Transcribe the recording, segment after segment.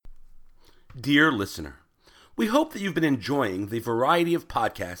Dear listener, we hope that you've been enjoying the variety of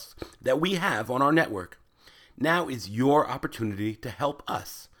podcasts that we have on our network. Now is your opportunity to help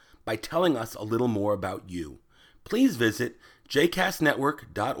us by telling us a little more about you. Please visit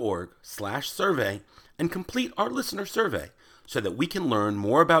jcastnetwork.org/survey and complete our listener survey so that we can learn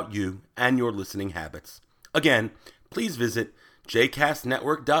more about you and your listening habits. Again, please visit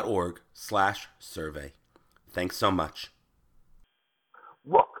jcastnetwork.org/survey. Thanks so much.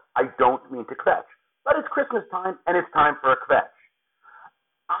 Look, I don't mean to kvetch, but it's Christmas time and it's time for a kvetch.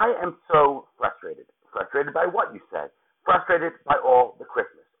 I am so frustrated. Frustrated by what you said. Frustrated by all the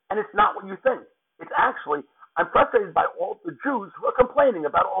Christmas. And it's not what you think. It's actually, I'm frustrated by all the Jews who are complaining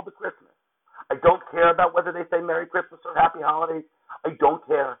about all the Christmas. I don't care about whether they say Merry Christmas or Happy Holidays. I don't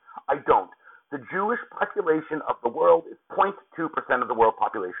care. I don't. The Jewish population of the world is 0.2% of the world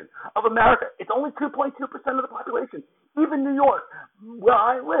population. Of America, it's only 2.2% of the population. Even New York, where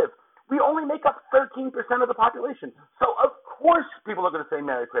I live, we only make up 13% of the population. So of course people are going to say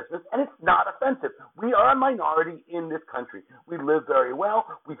Merry Christmas, and it's not offensive. We are a minority in this country. We live very well.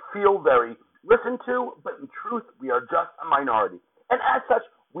 We feel very listened to, but in truth, we are just a minority. And as such,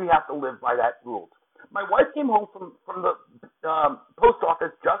 we have to live by that rule. My wife came home from the post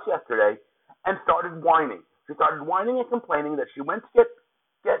office just yesterday and started whining. She started whining and complaining that she went to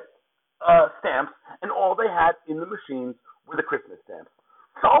get stamps, and all they had in the machines were the Christmas stamps.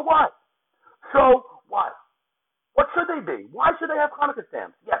 So what? So what? What should they be? Why should they have Hanukkah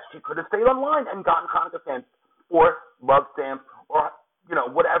stamps? Yes, she could have stayed online and gotten Hanukkah stamps or love stamps or,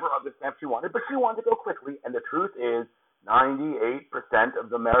 whatever other stamps she wanted, but she wanted to go quickly, and the truth is 98% of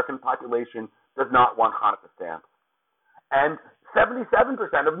the American population does not want Hanukkah stamps. And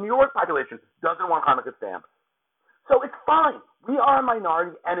 77% of New York population doesn't want Hanukkah stamps. So it's fine. We are a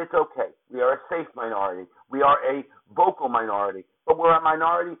minority, and it's okay. We are a safe minority. We are a vocal minority. But we're a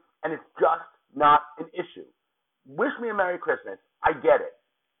minority, and it's just not an issue. Wish me a Merry Christmas. I get it.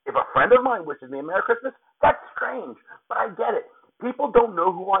 If a friend of mine wishes me a Merry Christmas, that's strange, but I get it. People don't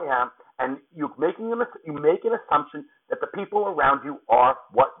know who I am, and you make an assumption that the people around you are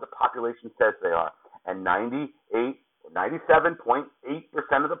what the population says they are. And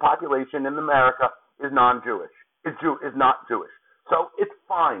 97.8% of the population in America is non-Jewish, is not Jewish. So it's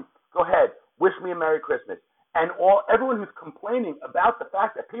fine. Go ahead. Wish me a Merry Christmas. And everyone who's complaining about the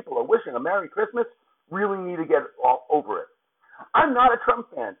fact that people are wishing a Merry Christmas really need to get all over it. I'm not a Trump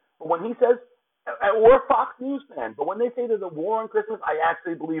fan, but when he says, or a Fox News fan, but when they say there's a war on Christmas, I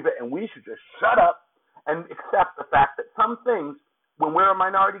actually believe it, and we should just shut up and accept the fact that some things, when we're a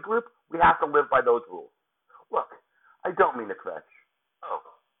minority group, we have to live by those rules. Look, I don't mean to kvetch. Oh,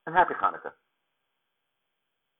 and Happy Hanukkah.